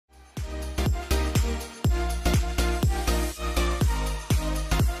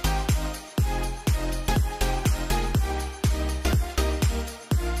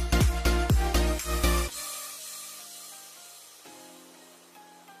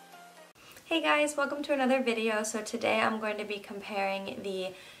Hey guys, welcome to another video. So today I'm going to be comparing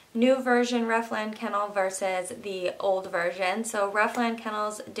the new version Ruff Land Kennel versus the old version. So Ruff Land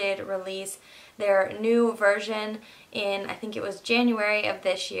Kennels did release their new version in, I think it was January of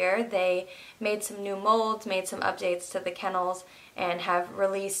this year. They made some new molds, made some updates to the kennels, and have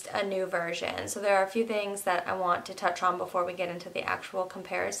released a new version. So there are a few things that I want to touch on before we get into the actual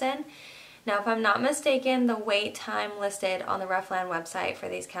comparison. Now, if I'm not mistaken, the wait time listed on the Ruff Land website for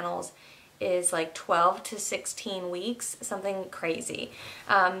these kennels is like 12 to 16 weeks, something crazy.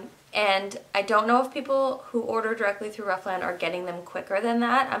 And I don't know if people who order directly through Ruff Land are getting them quicker than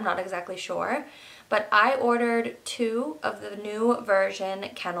that. I'm not exactly sure. But I ordered 2 of the new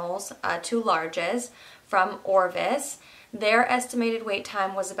version kennels, 2 larges, from Orivs. Their estimated wait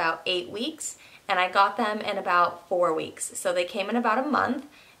time was about 8 weeks, and I got them in about 4 weeks. So they came in about a month,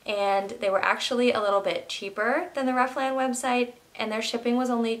 and they were actually a little bit cheaper than the Ruff Land website, and their shipping was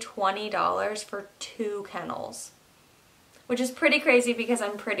only $20 for 2 kennels, which is pretty crazy because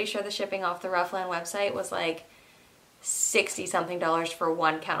I'm pretty sure the shipping off the Ruff Land website was like $60 something for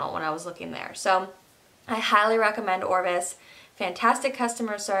 1 kennel when I was looking there. So I highly recommend Orivs. Fantastic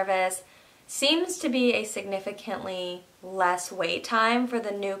customer service. Seems to be a significantly less wait time for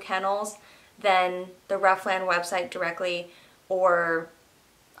the new kennels than the Ruff Land website directly or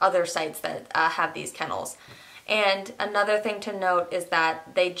other sites that have these kennels. And another thing to note is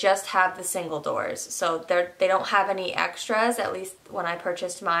that they just have the single doors, so they don't have any extras. At least when I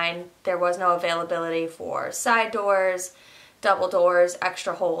purchased mine, there was no availability for side doors, double doors,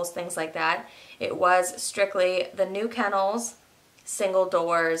 extra holes, things like that. It was strictly the new kennels, single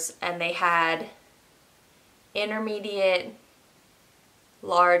doors, and they had intermediate,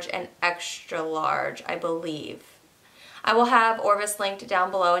 large, and extra large, I believe. I will have Orivs linked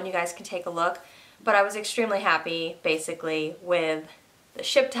down below and you guys can take a look. But I was extremely happy, basically, with the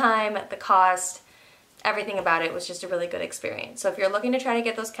ship time, the cost, everything about it was just a really good experience. So if you're looking to try to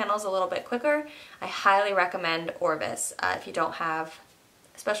get those kennels a little bit quicker, I highly recommend Orivs if you don't have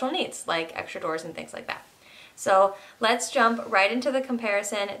special needs, like extra doors and things like that. So let's jump right into the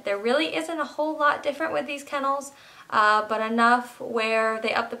comparison. There really isn't a whole lot different with these kennels, but enough where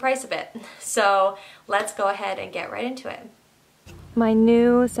they up the price a bit. So let's go ahead and get right into it. My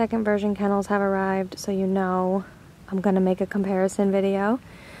new second version kennels have arrived, so you know I'm going to make a comparison video.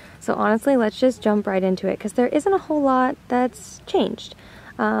 So honestly, let's just jump right into it because there isn't a whole lot that's changed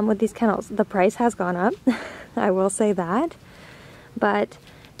with these kennels. The price has gone up, I will say that, but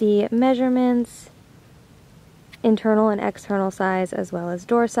the measurements, internal and external size, as well as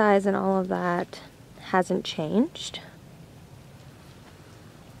door size and all of that hasn't changed.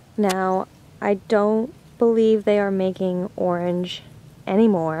 Now, I don't believe they are making orange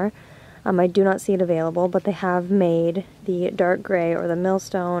anymore. I do not see it available, but they have made the dark gray or the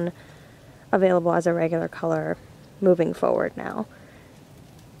millstone available as a regular color moving forward now.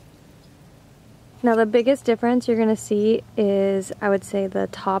 Now the biggest difference you're going to see is, I would say, the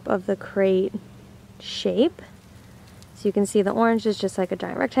top of the crate shape. So you can see the orange is just like a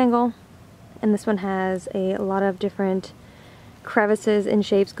giant rectangle, and this one has a lot of different crevices and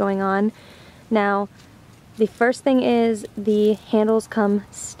shapes going on. Now, the first thing is the handles come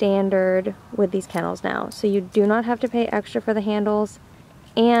standard with these kennels now, so you do not have to pay extra for the handles,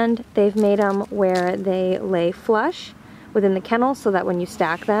 and they've made them where they lay flush within the kennel so that when you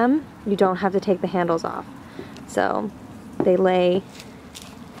stack them, you don't have to take the handles off. So they lay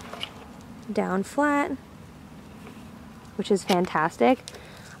down flat, which is fantastic.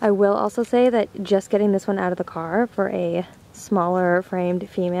 I will also say that just getting this one out of the car for a smaller framed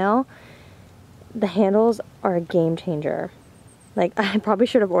female, the handles are a game changer. Like, I probably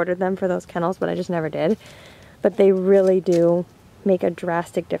should have ordered them for those kennels, but I just never did. But they really do make a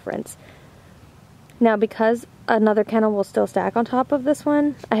drastic difference. Now, because another kennel will still stack on top of this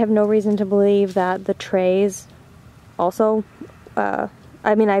one, I have no reason to believe that the trays also, I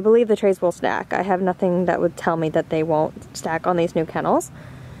mean, I believe the trays will stack. I have nothing that would tell me that they won't stack on these new kennels.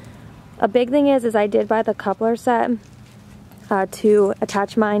 A big thing is I did buy the coupler set to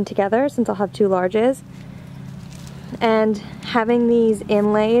attach mine together, since I'll have 2 larges, and having these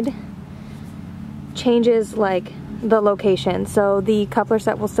inlaid changes like the location. So the coupler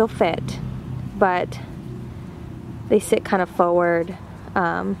set will still fit, but they sit kind of forward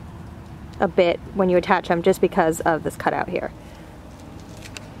a bit when you attach them, just because of this cutout here.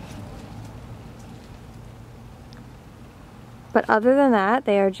 But other than that,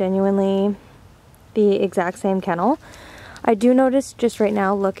 they are genuinely the exact same kennel. I do notice just right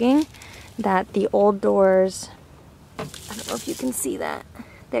now looking that the old doors, I don't know if you can see that,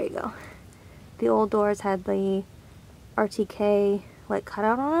 there you go. The old doors had the RTK like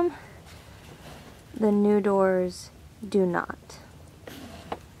cutout on them. The new doors do not.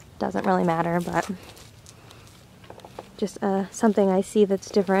 Doesn't really matter, but just something I see that's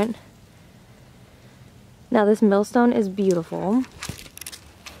different. Now this millstone is beautiful.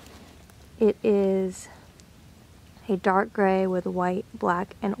 It is a dark gray with white,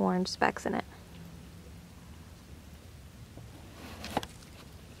 black, and orange specks in it.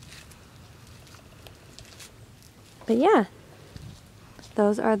 But yeah,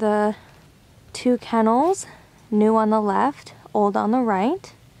 those are the two kennels, new on the left, old on the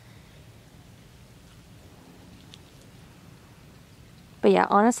right. But yeah,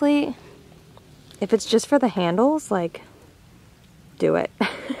 honestly, if it's just for the handles, like, do it.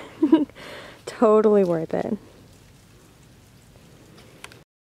 Totally worth it.